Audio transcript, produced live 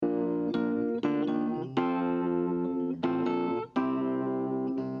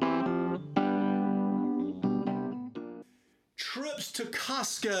Trips to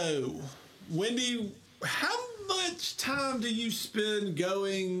Costco. Wendy, how much time do you spend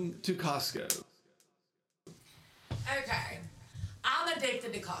going to Costco? Okay. I'm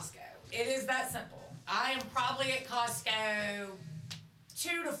addicted to Costco. It is that simple. I am probably at Costco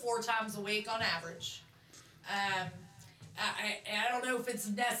 2 to 4 times a week on average. I don't know if it's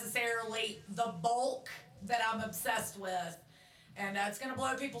necessarily the bulk that I'm obsessed with. And it's going to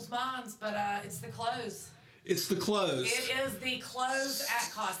blow people's minds, but it's the clothes. It's the clothes. It is the clothes at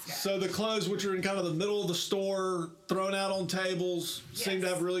Costco. So the clothes, which are in kind of the middle of the store, thrown out on tables, seem to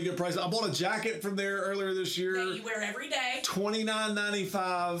have really good prices. I bought a jacket from there earlier this year. That you wear every day.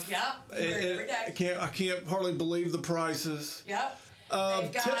 $29.95. Yep. You wear it every day. I can't hardly believe the prices. Yep.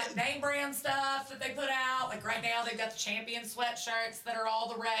 They've got name brand stuff that they put out. Like right now, they've got the Champion sweatshirts that are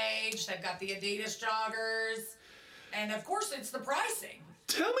all the rage. They've got the Adidas joggers. And of course, it's the pricing.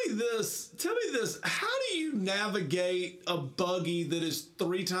 Tell me this. How do you navigate a buggy that is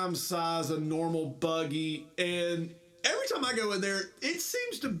 3 times size a normal buggy? And every time I go in there, it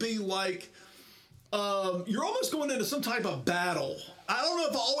seems to be like you're almost going into some type of battle. I don't know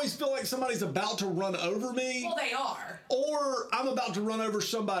if I always feel like somebody's about to run over me. Well, they are. Or I'm about to run over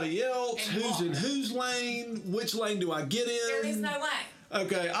somebody else. Who's in whose lane? Which lane do I get in? There is no lane.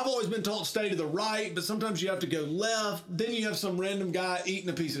 Okay, I've always been taught stay to the right, but sometimes you have to go left. Then you have some random guy eating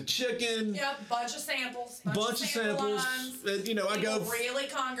a piece of chicken. Yep, bunch of samples. Bunch of samples. Lines. And, I People go really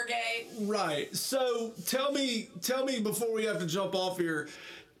congregate. Right. So tell me before we have to jump off here.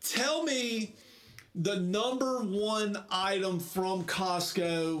 Tell me the number one item from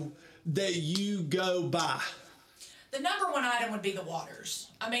Costco that you go buy. The number one item would be the waters.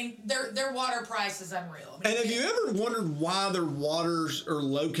 I mean, their water price is unreal. And have you ever wondered why their waters are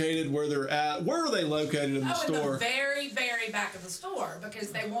located where they're at? Where are they located in the store? In the very, very back of the store,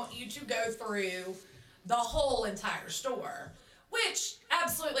 because they want you to go through the whole entire store, which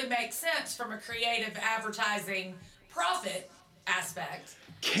absolutely makes sense from a creative advertising profit aspect.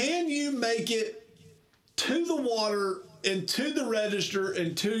 Can you make it to the water and to the register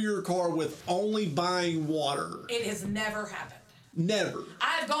and to your car with only buying water? It has never happened. Never.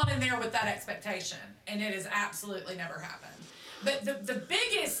 I've gone in there with that expectation, and it has absolutely never happened. But the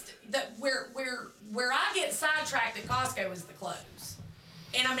biggest where I get sidetracked at Costco is the clothes.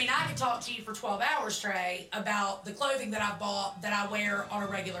 And I mean, I could talk to you for 12 hours, Trey, about the clothing that I bought that I wear on a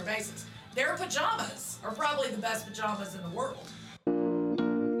regular basis. Their pajamas are probably the best pajamas in the world.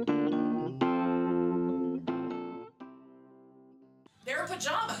 Their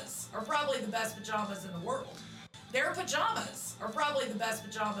pajamas are probably the best pajamas in the world. Their pajamas are probably the best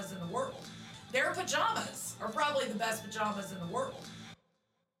pajamas in the world. Their pajamas are probably the best pajamas in the world.